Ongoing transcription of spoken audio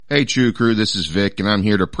Hey True Crew, this is Vic, and I'm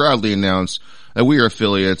here to proudly announce that we are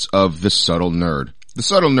affiliates of The Subtle Nerd. The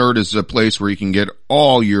Subtle Nerd is a place where you can get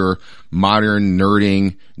all your modern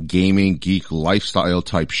nerding, gaming, geek lifestyle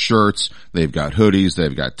type shirts. They've got hoodies,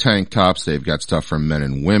 they've got tank tops, they've got stuff for men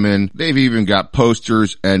and women. They've even got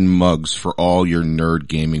posters and mugs for all your nerd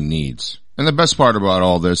gaming needs. And the best part about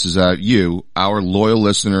all this is that you, our loyal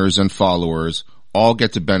listeners and followers, all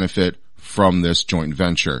get to benefit from this joint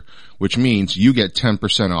venture, which means you get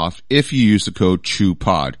 10% off if you use the code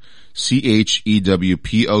CHEWPOD.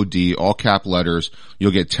 CHEWPOD, all cap letters.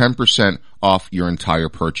 You'll get 10% off your entire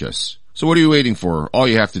purchase. So what are you waiting for? All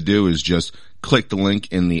you have to do is just click the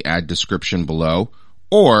link in the ad description below,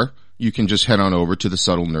 or you can just head on over to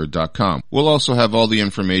thesubtlenerd.com. We'll also have all the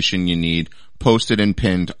information you need posted and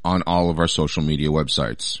pinned on all of our social media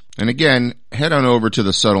websites. And again, head on over to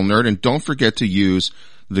The Subtle Nerd and don't forget to use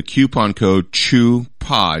the coupon code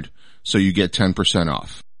CHEWPOD so you get 10%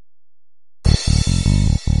 off.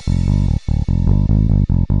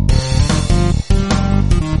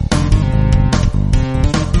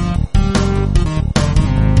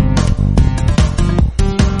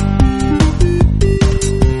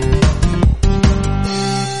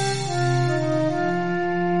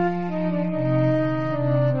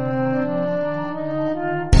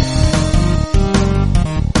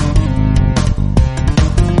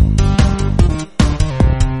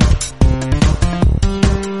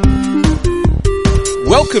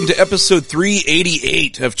 Welcome to episode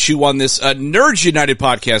 388 of Chew on This, Nerds United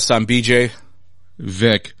podcast. I'm BJ.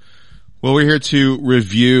 Vic. Well, we're here to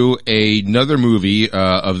review another movie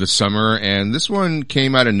of the summer, and this one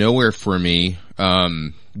came out of nowhere for me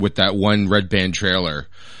with that one Red Band trailer.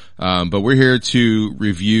 But we're here to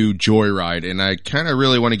review Joyride, and I kind of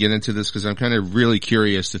really want to get into this because I'm kind of really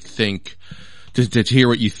curious to hear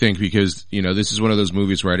what you think, because, you know, this is one of those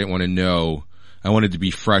movies where I didn't want to know. I wanted to be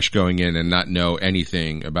fresh going in and not know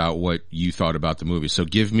anything about what you thought about the movie. So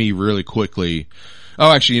give me really quickly.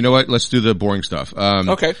 Oh, actually, you know what? Let's do the boring stuff.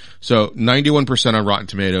 Okay. So 91% on Rotten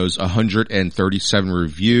Tomatoes, 137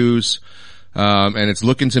 reviews, and it's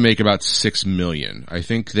looking to make about 6 million. I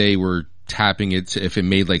think they were tapping it to, if it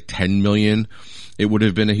made like 10 million, it would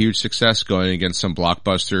have been a huge success going against some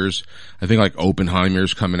blockbusters. I think like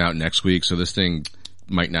Oppenheimer's coming out next week, so this thing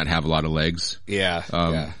might not have a lot of legs.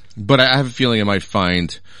 Yeah. But I have a feeling I might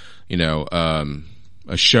find, you know,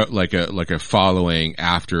 a show like a following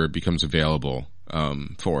after it becomes available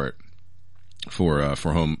for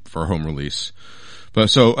home release. But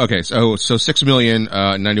so 6 million,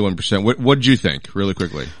 91%. What did you think, really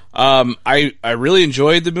quickly? I really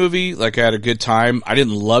enjoyed the movie. Like, I had a good time. I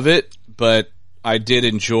didn't love it, but I did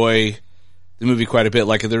enjoy the movie quite a bit.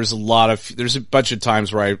 Like, there's a bunch of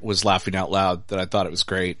times where I was laughing out loud that I thought it was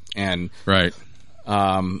great. And right.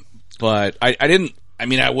 But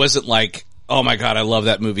I wasn't like, oh my God, I love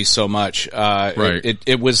that movie so much. Right.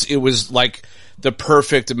 It was like the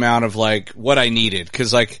perfect amount of like what I needed.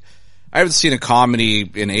 Cause like, I haven't seen a comedy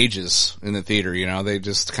in ages in the theater, you know, they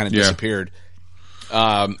just kind of disappeared.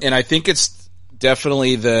 And I think it's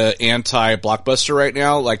definitely the anti-blockbuster right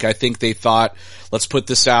now. Like, I think they thought, let's put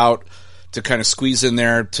this out to kind of squeeze in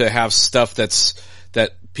there to have stuff that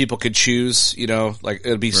people could choose, you know, like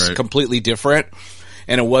it'll be completely different.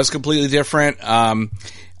 And it was completely different. I'm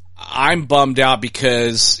bummed out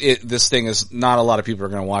because this thing is not a lot of people are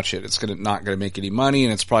going to watch it. It's not going to make any money,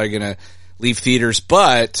 and it's probably going to leave theaters,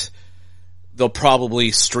 but they'll probably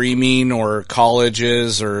streaming or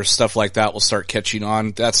colleges or stuff like that will start catching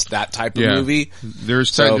on. That's that type of movie.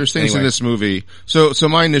 There's things in this movie. So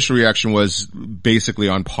my initial reaction was basically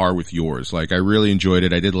on par with yours. Like, I really enjoyed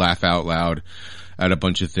it. I did laugh out loud at a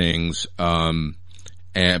bunch of things.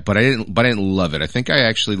 But I didn't love it. I think I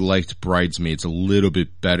actually liked Bridesmaids a little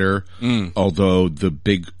bit better. Although the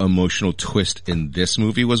big emotional twist in this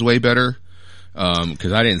movie was way better.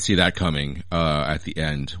 Cause I didn't see that coming, at the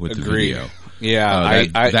end with the video. Yeah.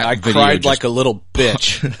 I cried like a little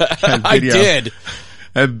bitch. I did.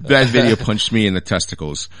 That video punched me in the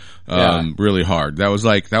testicles, really hard. That was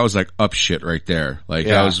like Up shit right there. Like,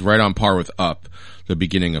 that was right on par with Up. The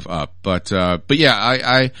beginning of Up. But yeah,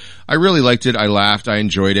 I really liked it. I laughed. I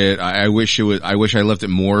enjoyed it. I wish I loved it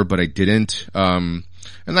more, but I didn't. And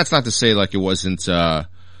that's not to say like it wasn't good.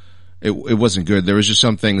 There was just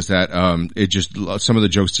some things that, some of the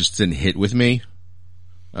jokes just didn't hit with me.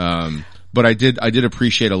 But I did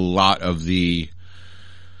appreciate a lot of the,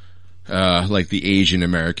 like the Asian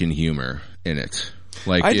American humor in it.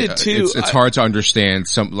 Like, I did too. It's hard to understand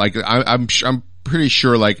some, like, I'm pretty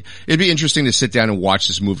sure, like, it'd be interesting to sit down and watch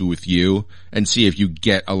this movie with you and see if you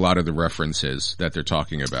get a lot of the references that they're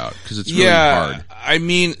talking about, because it's really hard. I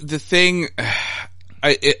mean, the thing,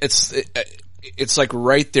 it's like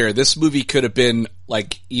right there. This movie could have been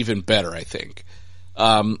like even better, I think.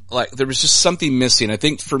 Like there was just something missing. I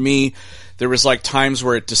think for me, there was like times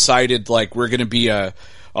where it decided like we're going to be a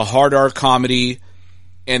hard R comedy,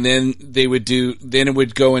 and then it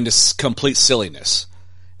would go into complete silliness.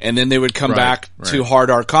 And then they would come back to hard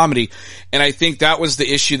R comedy. And I think that was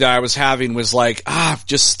the issue that I was having, was like,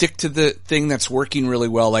 just stick to the thing that's working really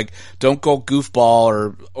well. Like, don't go goofball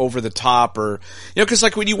or over the top, or, you know, cause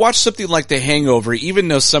like when you watch something like The Hangover, even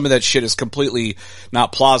though some of that shit is completely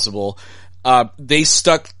not plausible, they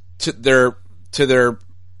stuck to their,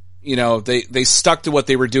 you know, they stuck to what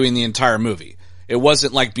they were doing the entire movie. It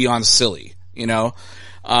wasn't like beyond silly, you know?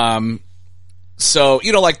 So,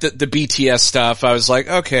 you know, like the BTS stuff, I was like,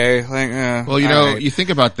 okay, like, well, you know, you think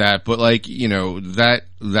about that, but like, you know, that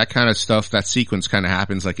kind of stuff, that sequence kind of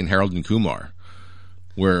happens like in Harold and Kumar,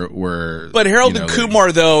 but Harold and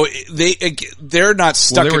Kumar, though, they're not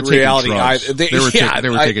stuck in reality either. They were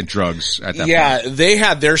taking drugs at that point. Yeah, they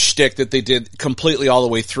had their shtick that they did completely all the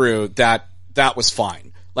way through. That was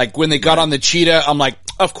fine. Like when they got on the cheetah, I'm like,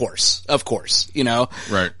 of course, you know?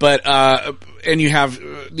 Right. But, and you have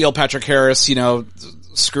Neil Patrick Harris, you know,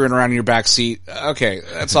 screwing around in your back seat. Okay,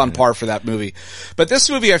 that's on par for that movie. But this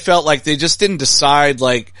movie, I felt like they just didn't decide,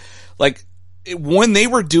 like, when they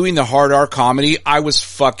were doing the hard R comedy, I was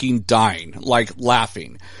fucking dying, like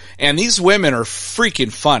laughing. And these women are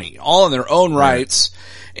freaking funny, all in their own rights.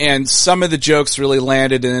 And some of the jokes really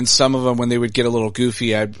landed, and then some of them, when they would get a little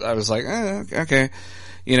goofy, I was like, okay.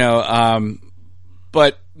 You know,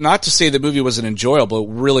 but not to say the movie wasn't enjoyable. It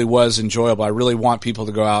really was enjoyable. I really want people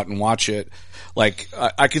to go out and watch it. Like,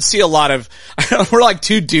 I could see a lot of, we're like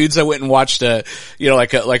two dudes that went and watched like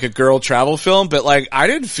a girl travel film, but like, I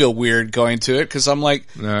didn't feel weird going to it, cause I'm like,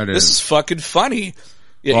 this is fucking funny.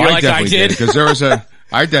 Yeah, well, I did. Cause there was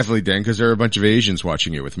I definitely didn't, cause there were a bunch of Asians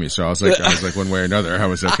watching it with me. So I was like one way or another, I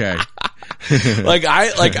was okay.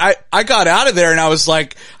 I got out of there and I was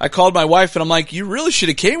like, I called my wife and I'm like, you really should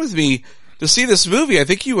have came with me to see this movie. I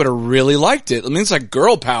think you would have really liked it. I mean, it's like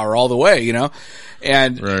girl power all the way, you know?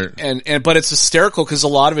 And but it's hysterical because a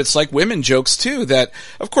lot of it's like women jokes too that,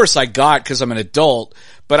 of course, I got because I'm an adult,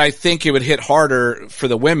 but I think it would hit harder for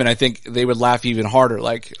the women. I think they would laugh even harder.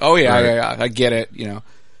 Like, oh yeah, I get it, you know?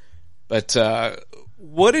 But,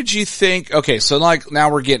 what did you think? Okay. So like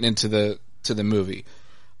now we're getting into the movie.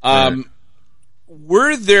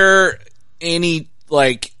 Were there any,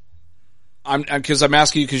 like, cause I'm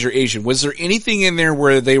asking you cause you're Asian. Was there anything in there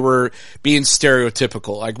where they were being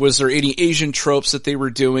stereotypical? Like, was there any Asian tropes that they were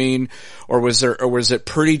doing, or was it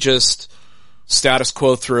pretty just status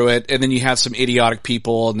quo through it? And then you had some idiotic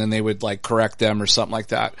people and then they would like correct them or something like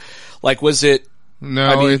that. Like, was it? No,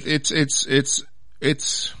 I mean, it's,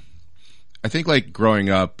 I think like growing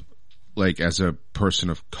up, like as a person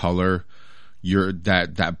of color,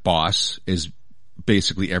 that boss is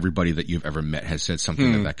basically everybody that you've ever met has said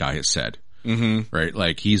something that guy has said. Mm-hmm. Right?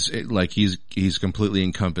 Like he's completely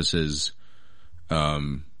encompasses,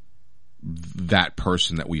 that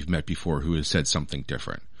person that we've met before who has said something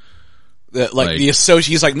different. Like the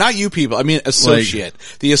associate, he's like, not you people, I mean associate,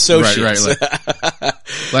 the associates. Right.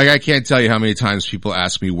 Like I can't tell you how many times people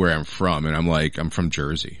ask me where I'm from and I'm like, I'm from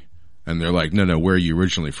Jersey. And they're like, no, where are you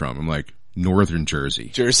originally from? I'm like, Northern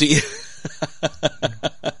Jersey.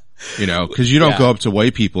 You know, cause you don't go up to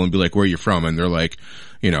white people and be like, where are you from? And they're like,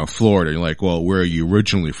 you know, Florida. And you're like, well, where are you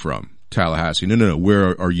originally from? Tallahassee. No,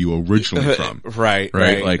 where are you originally from? Right.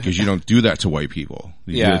 Like, cause you don't do that to white people.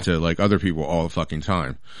 You do it to like other people all the fucking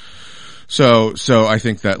time. So I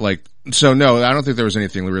think that like, so no, I don't think there was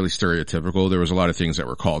anything really stereotypical. There was a lot of things that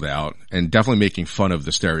were called out and definitely making fun of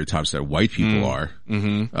the stereotypes that white people are.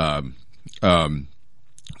 Mm-hmm.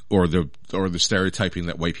 Or the stereotyping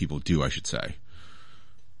that white people do, I should say.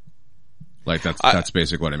 Like that's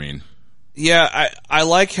basically what I mean. Yeah, I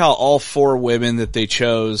like how all four women that they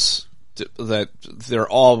chose, that they're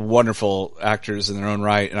all wonderful actors in their own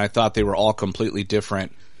right, and I thought they were all completely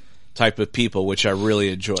different type of people, which I really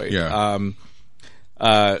enjoyed. Yeah.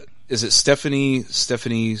 Is it Stephanie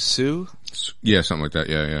Sue? Yeah, something like that.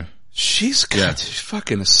 Yeah. She's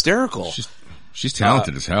fucking hysterical. She's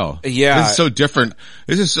talented as hell. Yeah. This is so different.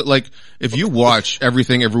 This is like, if you watch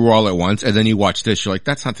Everything Everywhere All at Once and then you watch this, you're like,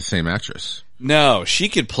 that's not the same actress. No, she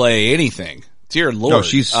could play anything. Dear Lord. No,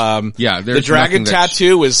 she's, the dragon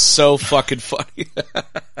tattoo was so fucking funny.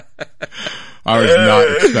 I was not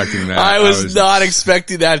expecting that. I was not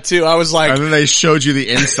expecting that too. I was like, and then they showed you the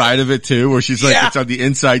inside of it too, where she's like, it's on the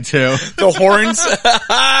inside too. The horns.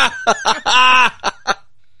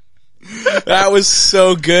 That was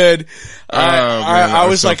so good. I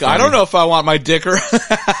was so like, funny. I don't know if I want my dicker.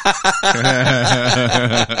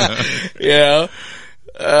 Yeah.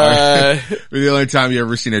 The only time you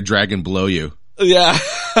ever seen a dragon blow you. Yeah.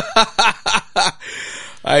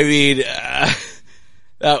 I mean,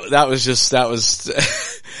 that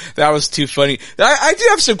was too funny. I do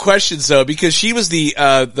have some questions though, because she was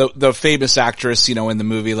the famous actress, in the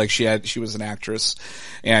movie. Like she was an actress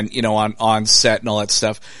and, on set and all that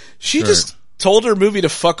stuff. She just told her movie to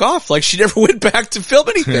fuck off. Like she never went back to film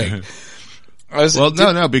anything.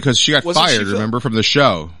 No, because she got fired, remember, from the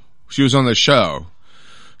show. She was on the show.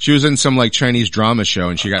 She was in some like Chinese drama show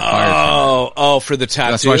and she got fired. Oh, for the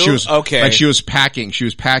tattoo? That's why she was, okay. Like she was packing,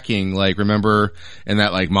 like remember in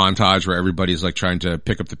that like montage where everybody's like trying to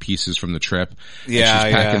pick up the pieces from the trip. Yeah. And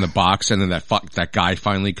she's packing the box and then that guy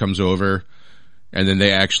finally comes over and then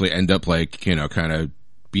they actually end up like, kind of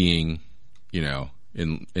being, they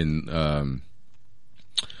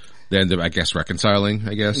end up, I guess, reconciling,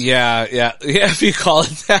 I guess. Yeah, if you call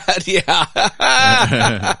it that, yeah.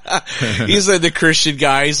 He's like the Christian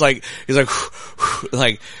guy. He's like,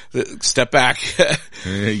 step back.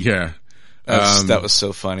 Yeah. That was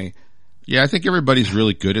so funny. Yeah, I think everybody's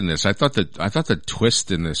really good in this. I thought the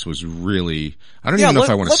twist in this was really, I don't even know if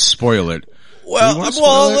I want to spoil it.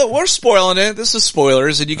 Well, we're spoiling it. This is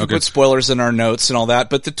spoilers and you can put spoilers in our notes and all that.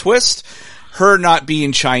 But the twist, her not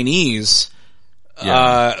being Chinese,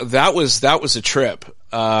 that was a trip.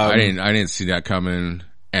 I didn't see that coming,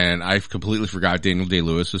 and I completely forgot Daniel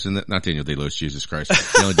Day-Lewis was in that. Not Daniel Day-Lewis, Jesus Christ.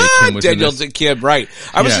 Daniel Day-Kim was Daniel in this. Day-Kim, right.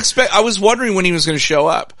 I was wondering when he was going to show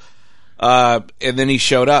up. And then he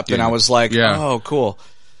showed up and I was like, oh, cool.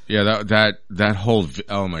 Yeah, that whole,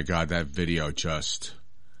 oh my God, that video just.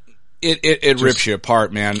 It rips you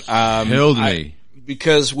apart, man. Killed me.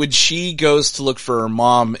 Because when she goes to look for her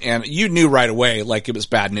mom, and you knew right away, like it was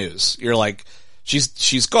bad news. You're like,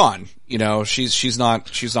 she's gone. She's not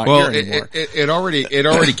here anymore. It already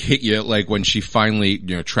hit you, like when she finally,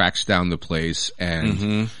 tracks down the place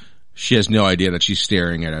and she has no idea that she's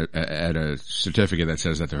staring at a certificate that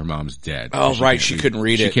says that her mom's dead. Oh, right. She couldn't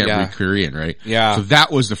read it. She can't read Korean, right? Yeah. So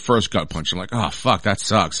that was the first gut punch. I'm like, oh fuck, that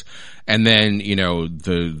sucks. And then,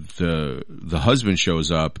 the husband shows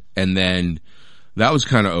up and then that was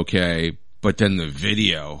kind of okay. But then the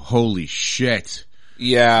video, holy shit.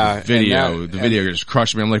 Yeah. The video just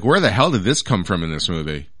crushed me. I'm like, where the hell did this come from in this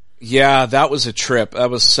movie? Yeah, that was a trip. That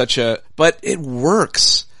was but it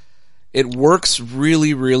works. It works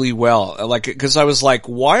really, really well. Like, cause I was like,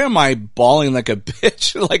 why am I bawling like a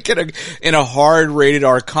bitch? Like in a hard rated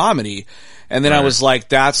R comedy. And then I was like,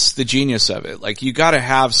 that's the genius of it. Like you gotta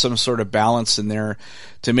have some sort of balance in there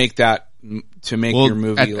to make your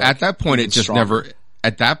movie. At that point, it just stronger.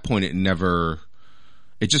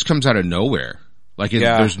 it just comes out of nowhere. Like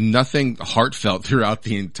there's nothing heartfelt throughout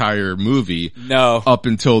the entire movie. No. Up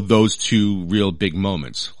until those two real big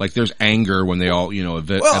moments. Like there's anger when they all,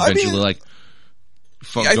 eventually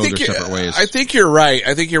go their separate ways. I think you're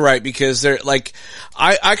right because they're like,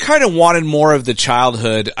 I kind of wanted more of the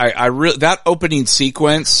childhood. That opening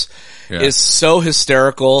sequence is so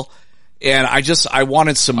hysterical. And I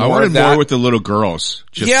wanted some more of that. More with the little girls.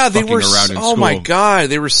 Just they were around in oh school. my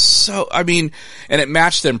God. They were and it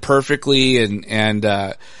matched them perfectly. And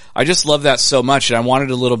I just love that so much. And I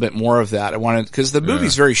wanted a little bit more of that. Cause the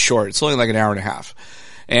movie's very short. It's only like an hour and a half.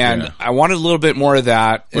 And I wanted a little bit more of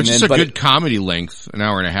that. Which is a good comedy length, an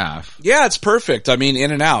hour and a half. Yeah, it's perfect. I mean,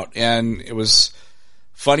 in and out. And it was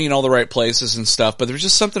funny in all the right places and stuff. But there was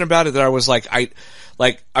just something about it that I was like, I'm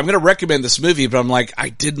going to recommend this movie, but I'm like, I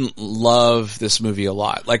didn't love this movie a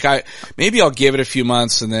lot. Like maybe I'll give it a few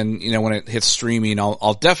months and then, when it hits streaming,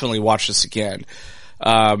 I'll definitely watch this again. But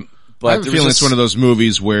I have a feeling it's one of those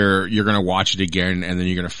movies where you're going to watch it again and then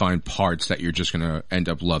you're going to find parts that you're just going to end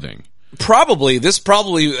up loving. This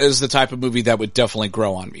probably is the type of movie that would definitely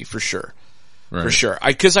grow on me for sure. Right. For sure.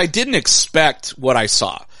 Cause I didn't expect what I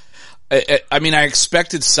saw. I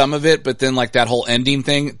expected some of it, but then like that whole ending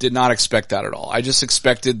thing, did not expect that at all. I just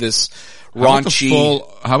expected this raunchy.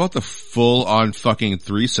 How about the full on fucking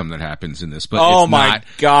threesome that happens in this? But oh my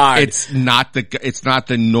God. It's not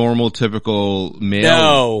the normal typical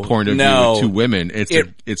male point of view with two women.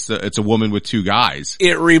 It's a woman with two guys.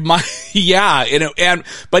 It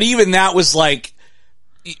but even that was like,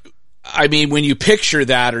 when you picture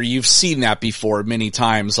that or you've seen that before many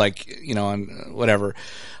times, like, and whatever.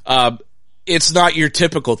 It's not your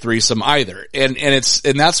typical threesome either. And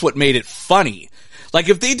that's what made it funny. Like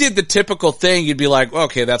if they did the typical thing, you'd be like,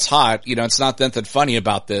 okay, that's hot. It's not nothing funny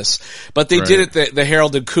about this. But they did it the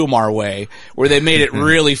Harold and Kumar way, where they made it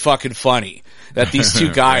really fucking funny that these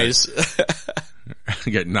two guys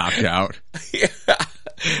get knocked out. Yeah.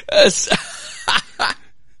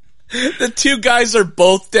 The two guys are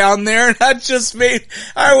both down there, and I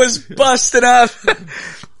was busted up.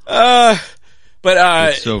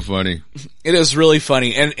 It's so funny. It is really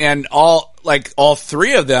funny. And all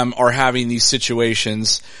three of them are having these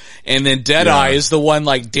situations. And then Deadeye is the one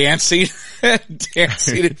like dancing in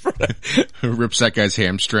front of rips that guy's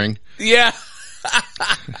hamstring. Yeah.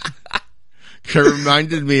 It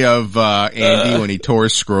reminded me of, Andy when he tore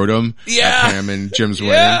his scrotum. Yeah. At Pam and Jim's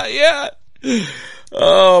wedding. Yeah.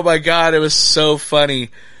 Oh my God. It was so funny.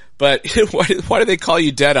 But why do they call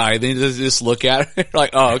you Deadeye? They just look at her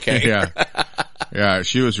like, oh, okay. Yeah. Yeah,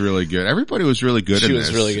 she was really good. Everybody was really good in this.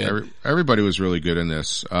 She was really good. Everybody was really good in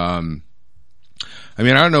this. I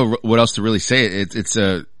mean, I don't know what else to really say.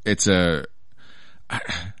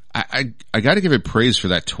 I gotta give it praise for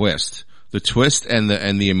that twist. The twist and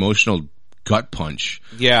the emotional gut punch.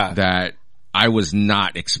 Yeah. That I was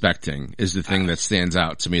not expecting is the thing that stands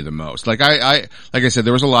out to me the most. Like I said,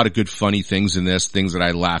 there was a lot of good funny things in this, things that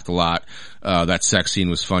I laughed a lot. That sex scene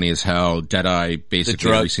was funny as hell. Deadeye,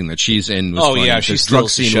 basically every scene that she's in was funny. Yeah, the drug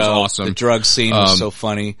scene was awesome. The drug scene was so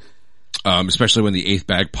funny. Especially when the eighth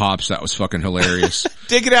bag pops, that was fucking hilarious.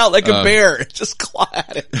 Dig it out like a bear. Just claw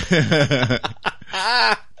at it.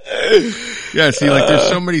 Yeah, see, like, there's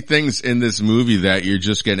so many things in this movie that you're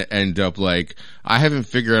just gonna end up like, I haven't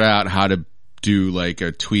figured out how to do like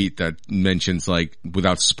a tweet that mentions like,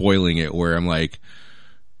 without spoiling it, where I'm like,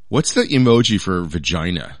 what's the emoji for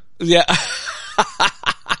vagina? Yeah.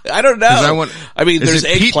 I don't know. I mean, there's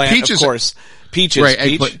eggplant, of course. Peaches. Right,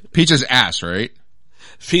 eggplant. Peach is ass, right?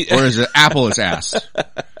 Or is it apple is ass?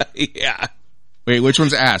 Yeah. Wait, which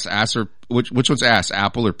one's ass? Ass or, which one's ass?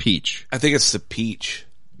 Apple or peach? I think it's the peach.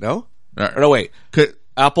 No? Or no, wait.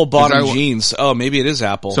 Apple bottom jeans. Oh, maybe it is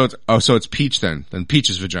apple. So it's peach then. Then peach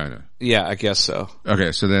is vagina. Yeah, I guess so.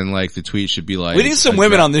 Okay, so then like the tweet should be like, we need some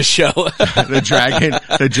women on this show. the dragon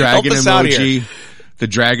emoji, the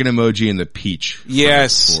dragon emoji and the peach.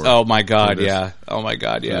 Yes. Oh my God. Yeah. Oh my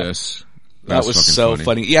God. Yeah. That was so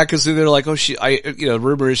funny. Yeah, cause they're like,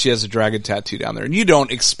 rumor is she has a dragon tattoo down there, and you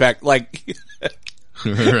don't expect like,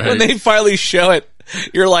 right. When they finally show it,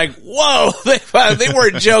 you're like, whoa, they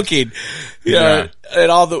weren't joking. Yeah. And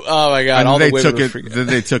all the, oh my God, and all the women were freaking out. Then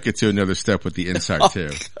they took it to another step with the inside too.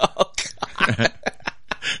 Oh God.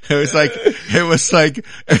 It was like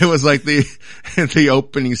the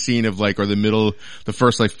opening scene of like, or the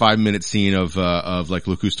first like 5-minute scene of like,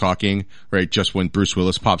 look who's talking, right? Just when Bruce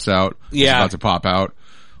Willis pops out. Yeah. About to pop out.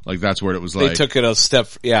 Like, that's where it was like. They took it a step,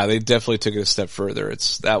 they definitely took it a step further.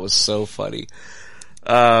 That was so funny.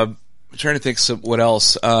 I'm trying to think what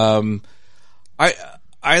else.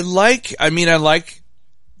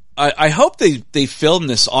 I hope they filmed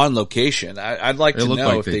this on location. I'd like to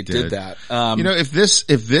know if they did that. If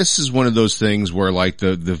this is one of those things where like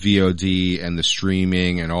the VOD and the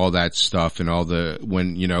streaming and all that stuff and all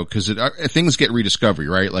cause things get rediscovery,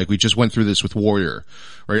 right? Like we just went through this with Warrior,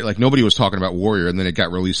 right? Like nobody was talking about Warrior, and then it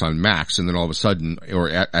got released on Max, and then all of a sudden, or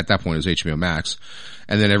at that point it was HBO Max.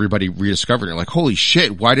 And then everybody rediscovered it. Like, holy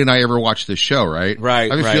shit, why didn't I ever watch this show, right?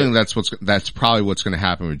 Right. I have a feeling that's probably what's gonna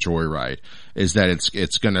happen with Joyride, is that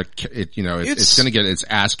it's gonna get its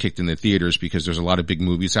ass kicked in the theaters because there's a lot of big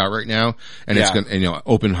movies out right now, and it's gonna,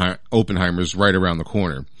 Oppenheimer's right around the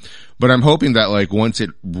corner. But I'm hoping that like once it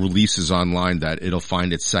releases online that it'll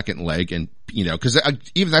find its second leg, and cause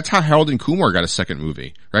even that's how Harold and Kumar got a second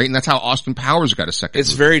movie, right? And that's how Austin Powers got a second movie.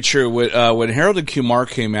 It's very true. When Harold and Kumar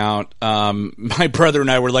came out, my brother and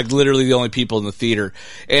I were like literally the only people in the theater,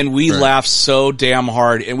 and we laughed so damn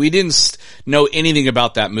hard, and we didn't know anything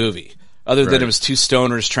about that movie. Other than it was two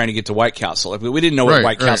stoners trying to get to White Castle. Like, we didn't know what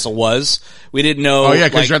White Castle was. We didn't know. Oh yeah,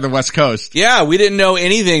 cause you're on the West Coast. Yeah, we didn't know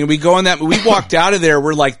anything. We walked out of there,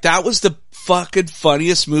 we're like, that was the fucking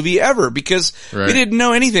funniest movie ever, because we didn't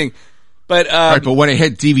know anything. But, but when it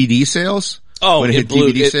hit DVD sales. When it hit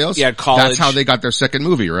DVD sales. Yeah, college. That's how they got their second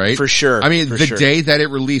movie, right? For sure. I mean, day that it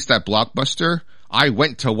released that blockbuster, I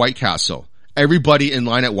went to White Castle. Everybody in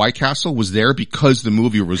line at White Castle was there because the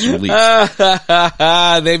movie was released.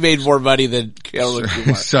 They made more money than Harold and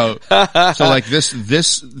Kumar. So like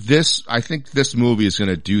this, I think this movie is going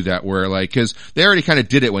to do that, where like, cause they already kind of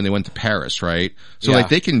did it when they went to Paris, right? So like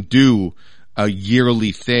they can do a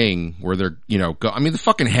yearly thing where they're, the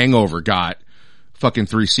fucking Hangover got fucking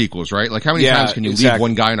 3 sequels, right? Like how many times can you leave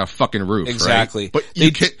one guy on a fucking roof, exactly. Right?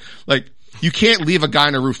 But you can't leave a guy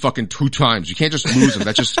on a roof fucking 2 times. You can't just lose him.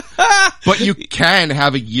 That's just, but you can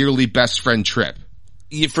have a yearly best friend trip.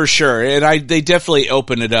 Yeah, for sure. And they definitely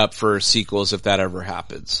open it up for sequels if that ever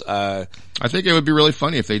happens. I think it would be really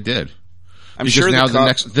funny if they did. I'm because sure now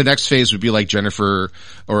the next phase would be like Jennifer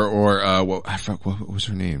or what was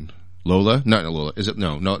her name? Lola? Not Lola. Is it?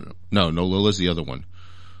 No. Lola's the other one.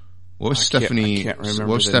 What was Stephanie? I can't remember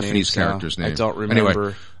what was Stephanie's character's name? I don't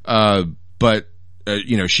remember. Anyway, but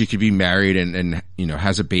she could be married and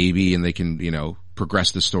has a baby, and they can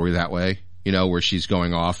progress the story that way. Where she's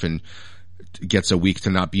going off and gets a week to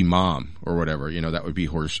not be mom or whatever. That would be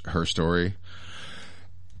her story.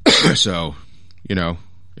 So,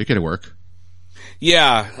 it could work.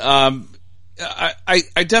 Yeah.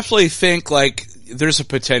 I definitely think like there's a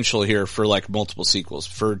potential here for like multiple sequels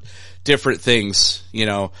for different things,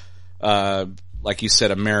 like you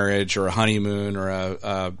said, a marriage or a honeymoon or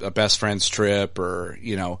a best friend's trip or,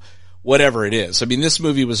 whatever it is. I mean, this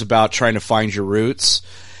movie was about trying to find your roots.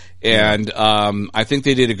 And, I think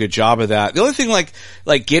they did a good job of that. The only thing like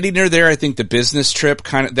getting her there, I think the business trip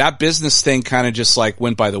that business thing kind of just like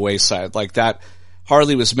went by the wayside. Like that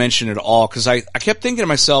hardly was mentioned at all. Cause I kept thinking to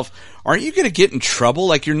myself, aren't you going to get in trouble?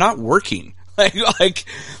 Like you're not working. Like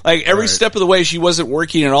every step of the way she wasn't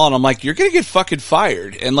working at all. And I'm like, you're going to get fucking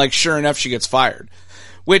fired. And like, sure enough, she gets fired,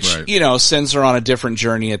 which, sends her on a different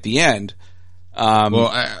journey at the end.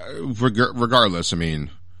 Regardless, I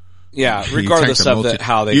mean, yeah, regardless of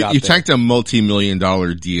how they got there. You tanked a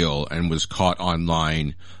multi-million-dollar deal and was caught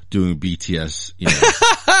online doing BTS,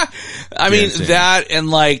 I mean, that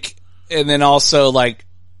and then also like,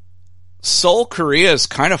 Seoul, Korea is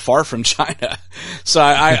kind of far from China. So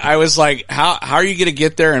I was like, how are you going to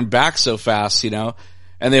get there and back so fast, And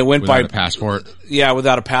they went without a passport. Yeah,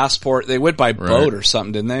 without a passport. They went by boat or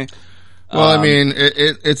something, didn't they? Well, I mean,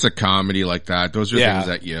 it's a comedy like that. Those are things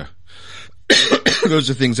that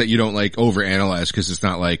those are things that you don't like overanalyze because it's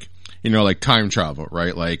not like, like time travel,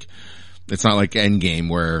 right? Like, it's not like Endgame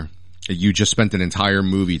where you just spent an entire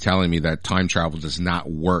movie telling me that time travel does not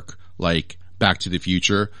work like Back to the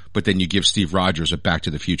Future, but then you give Steve Rogers a Back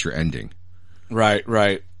to the Future ending. Right.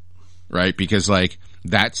 Because like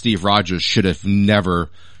that Steve Rogers should have never,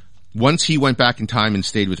 once he went back in time and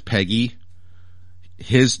stayed with Peggy,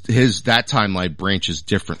 that timeline branches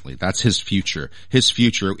differently. That's his future. His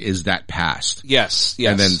future is that past. Yes.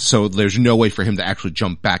 And then, so there's no way for him to actually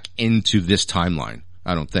jump back into this timeline.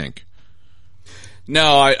 I don't think.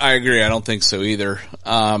 No, I agree. I don't think so either.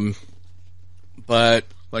 But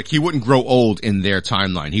like he wouldn't grow old in their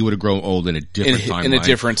timeline. He would have grown old in a different timeline. In a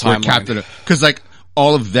different timeline. Because like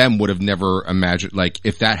all of them would have never imagined, like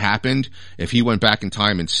if that happened, if he went back in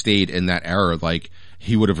time and stayed in that era, like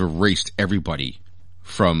he would have erased everybody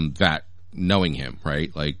from that knowing him,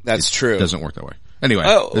 right? Like that's true. It doesn't work that way. Anyway,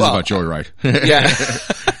 this is about Joyride. Yeah.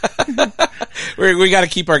 we got to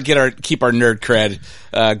keep our nerd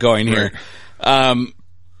cred going here. Right.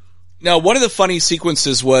 Now one of the funny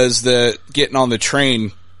sequences was the getting on the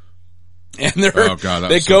train. And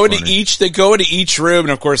they go into each room,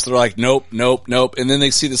 and of course they're like, nope. And then they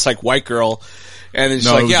see this like white giral, and it's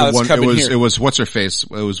like, yeah, let's come in here. It was what's her face?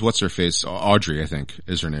 Audrey, I think,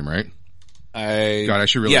 is her name, right? I really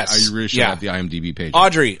should have the IMDb page.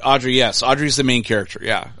 Audrey, yes. Audrey's the main character,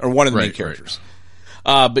 yeah. Or one of the main characters.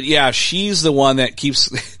 Right. But yeah, she's the one that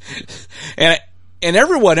keeps, and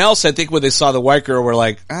everyone else, I think when they saw the white girl were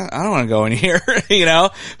like, I don't want to go in here,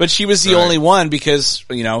 but she was the only one because,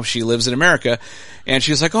 she lives in America and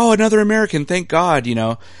she's like, oh, another American, thank God,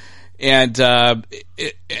 and,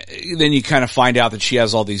 then you kind of find out that she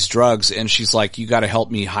has all these drugs and she's like, you gotta help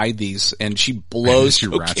me hide these. And she blows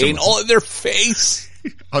cocaine all in their face.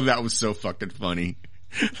 Oh, that was so fucking funny.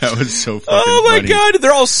 That was so fucking funny. Oh my God.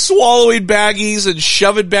 They're all swallowing baggies and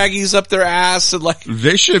shoving baggies up their ass and like.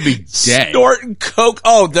 They should be dead. Snorting coke.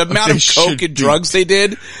 Oh, the amount of coke and drugs they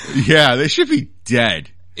did. Yeah, they should be dead.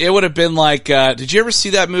 It would have been like, did you ever see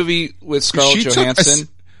that movie with Scarlett Johansson?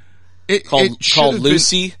 Called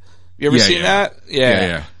Lucy? You ever seen that?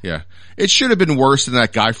 Yeah. It should have been worse than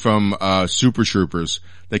that guy from, Super Troopers.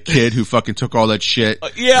 The kid who fucking took all that shit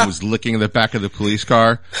and was licking the back of the police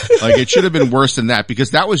car. Like, it should have been worse than that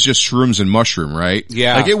because that was just shrooms and mushroom, right?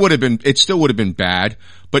 Yeah. Like, it still would have been bad,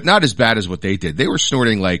 but not as bad as what they did. They were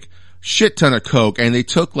snorting like shit ton of coke and they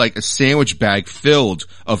took like a sandwich bag filled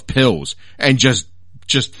of pills and just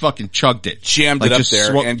fucking chugged it. Jammed it up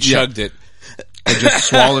there and chugged it. And just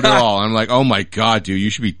swallowed it all. I'm like, oh my God, dude, you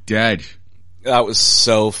should be dead. That was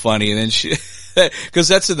so funny. And then cause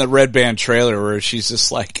that's in the Red Band trailer where she's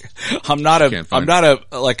just like, what do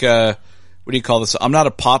you call this? I'm not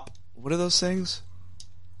a pop. What are those things?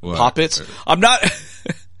 What? Poppets? I'm not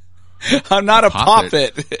a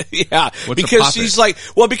poppet. Yeah. What's because she's like,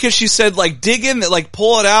 because she said like dig in, like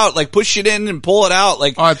pull it out, like push it in and pull it out.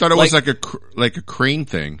 Like, oh, I thought it was like a crane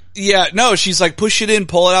thing. Yeah. No, she's like push it in,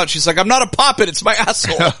 pull it out. She's like, I'm not a poppet. It's my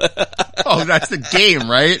asshole. Oh, that's the game,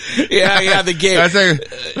 right? Yeah, the game. That's a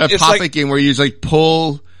Pop-It game where you like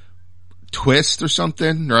pull, twist or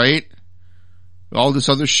something, right? All this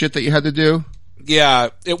other shit that you had to do. Yeah.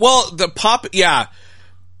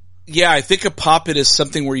 Yeah, I think a Pop-It is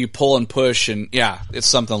something where you pull and push, and it's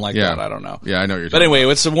something like that. I don't know. Yeah, I know what you're But talking anyway,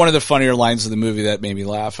 about. it's one of the funnier lines of the movie that made me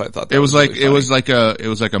laugh. I thought that it was really like funny. it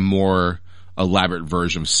was like a more elaborate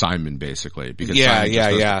version of Simon, basically, because Simon just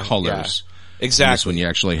does the colors. Yeah. Exactly. This one you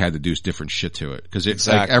actually had to do different shit to it because it's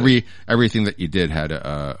exactly. like everything that you did had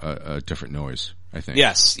a different noise. I think.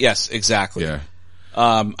 Yes, exactly. Yeah.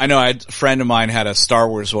 I know a friend of mine had a Star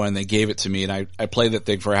Wars one and they gave it to me and I played that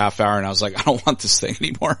thing for a half hour and I was like, I don't want this thing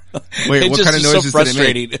anymore. Wait, what kind of noises so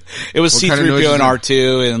frustrating. did it make? It was C-3PO and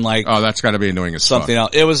R2 and like. Oh, that's gotta be annoying as something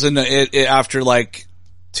fuck. else. It was after like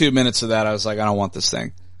 2 minutes of that, I was like, I don't want this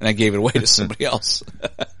thing. And I gave it away to somebody else.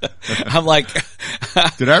 I'm like.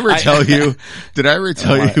 Did I ever tell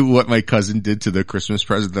you what my cousin did to the Christmas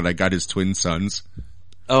present that I got his twin sons?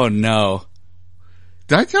 Oh no.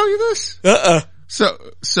 Did I tell you this? So,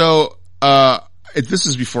 this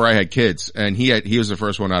is before I had kids, and he was the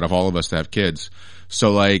first one out of all of us to have kids.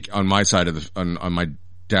 So, like, on my side of on my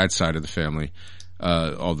dad's side of the family,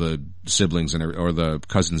 all the siblings or the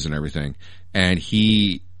cousins and everything, and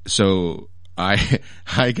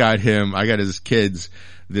I got his kids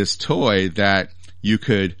this toy that you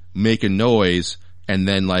could make a noise, and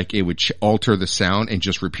then, like, it would alter the sound and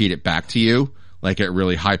just repeat it back to you. Like at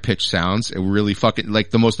really high pitched sounds. It really fucking, like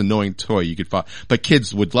the most annoying toy you could find. But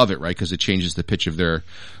kids would love it, right? Cause it changes the pitch of their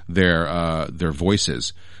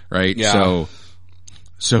voices, right? Yeah.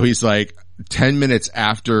 So he's like, 10 minutes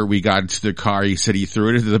after we got into the car, he said he threw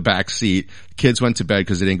it into the back seat. Kids went to bed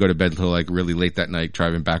cause they didn't go to bed until like really late that night,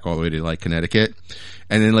 driving back all the way to like Connecticut.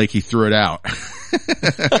 And then like he threw it out.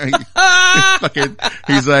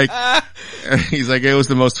 He's like, it was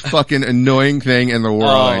the most fucking annoying thing in the world.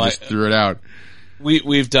 I just threw it out.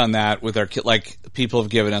 We've done that with our kids. Like people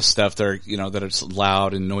have given us stuff that are, that it's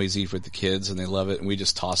loud and noisy for the kids and they love it. And we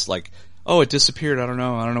just toss like, oh, it disappeared. I don't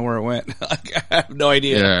know where it went. Like, I have no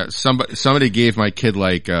idea. Yeah. Somebody gave my kid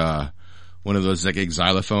like, one of those like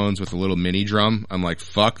xylophones with a little mini drum. I'm like,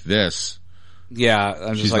 fuck this. Yeah.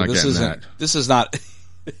 I'm just like, this isn't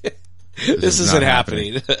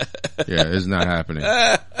happening. Yeah, it's not happening.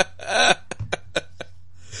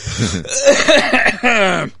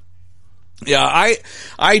 Yeah,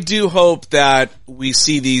 I do hope that we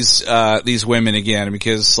see these women again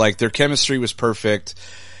because like their chemistry was perfect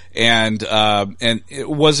and it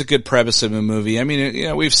was a good premise of a movie. I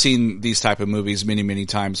mean, we've seen these type of movies many, many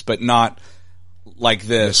times, but not like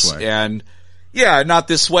this. And yeah, not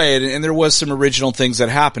this way. And there was some original things that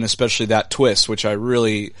happened, especially that twist, which I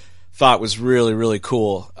really thought was really, really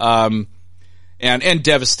cool. And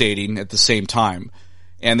devastating at the same time.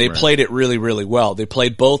 And they played it really, really well. They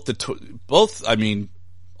played all the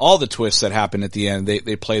twists that happened at the end,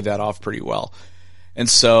 they played that off pretty well. And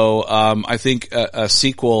so, I think a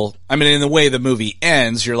sequel, I mean, in the way the movie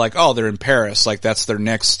ends, you're like, oh, they're in Paris. Like that's their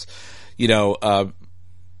next,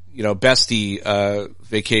 bestie,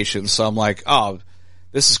 vacation. So I'm like, oh,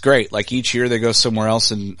 this is great. Like each year they go somewhere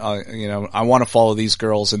else and, I want to follow these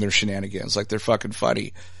girls and their shenanigans. Like they're fucking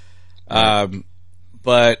funny.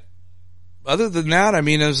 But other than that, I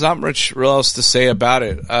mean, there's not much real else to say about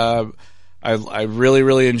it. I really,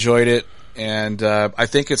 really enjoyed it. And, I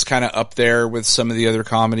think it's kind of up there with some of the other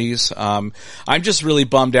comedies. I'm just really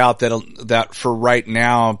bummed out that for right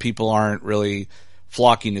now, people aren't really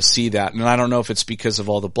flocking to see that. And I don't know if it's because of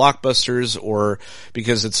all the blockbusters or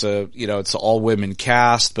because it's it's an all women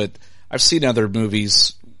cast, but I've seen other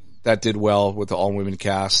movies that did well with the all women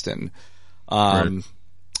cast. And,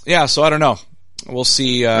 yeah, so I don't know. We'll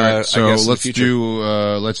see. Right, so I guess let's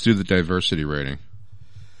do the diversity rating.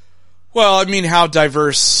 Well, I mean, how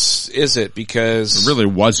diverse is it? Because it really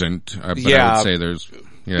wasn't. But I would say it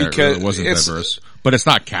really wasn't diverse. But it's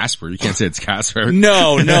not Casper. You can't say it's Casper.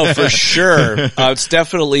 No, for sure. It's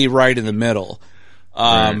definitely right in the middle.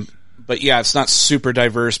 But yeah, it's not super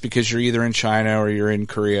diverse because you're either in China or you're in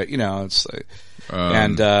Korea. It's like,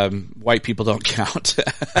 and white people don't count.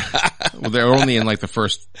 Well, they're only in like the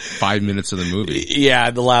first 5 minutes of the movie.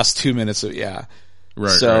 Yeah, the last 2 minutes of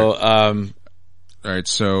Right. So, all right.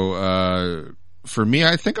 So, for me,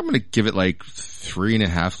 I think I'm going to give it like 3.5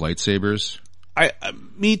 lightsabers.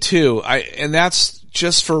 Me too. And that's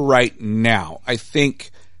just for right now. I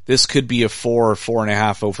think this could be a 4 or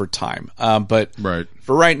 4.5 over time. But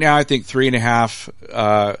for right now, I think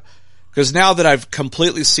 3.5, because now that I've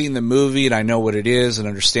completely seen the movie and I know what it is and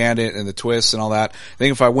understand it and the twists and all that, I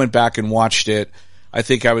think if I went back and watched it, I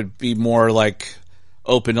think I would be more like,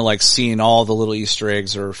 open to like seeing all the little Easter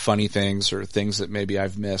eggs or funny things or things that maybe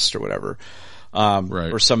I've missed or whatever.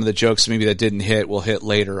 Or some of the jokes maybe that didn't hit will hit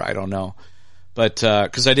later. I don't know. But,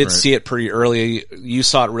 cause I did see it pretty early. You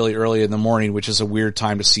saw it really early in the morning, which is a weird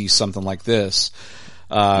time to see something like this.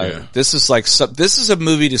 This is like, this is a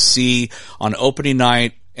movie to see on opening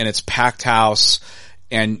night and it's packed house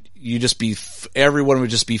and you just everyone would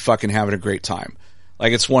just be fucking having a great time.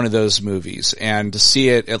 Like it's one of those movies, and to see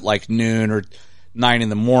it at like noon or 9 in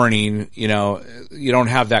the morning, you know, you don't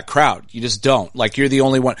have that crowd. You just don't. Like you're the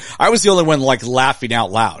only one. I was the only one like laughing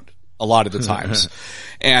out loud a lot of the times.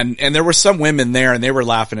 And there were some women there and they were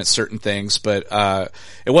laughing at certain things, but,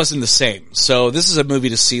 it wasn't the same. So this is a movie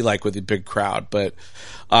to see like with a big crowd, but,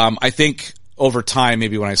 I think over time,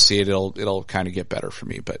 maybe when I see it, it'll kind of get better for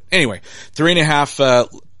me. But anyway,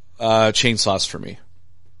 3.5, chainsaws for me.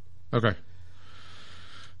 Okay.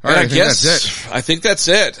 All right, I think that's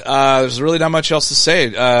it. There's really not much else to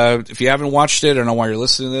say. If you haven't watched it, I don't know why you're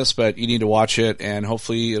listening to this, but you need to watch it, and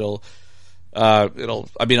hopefully it'll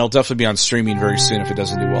definitely be on streaming very soon if it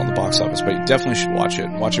doesn't do well in the box office, but you definitely should watch it.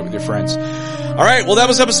 Watch it with your friends. All right. Well, that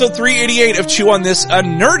was episode 388 of Chew on This, a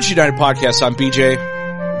Nerds United podcast. I'm BJ.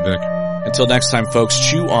 Vic. Until next time, folks,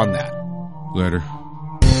 chew on that. Later.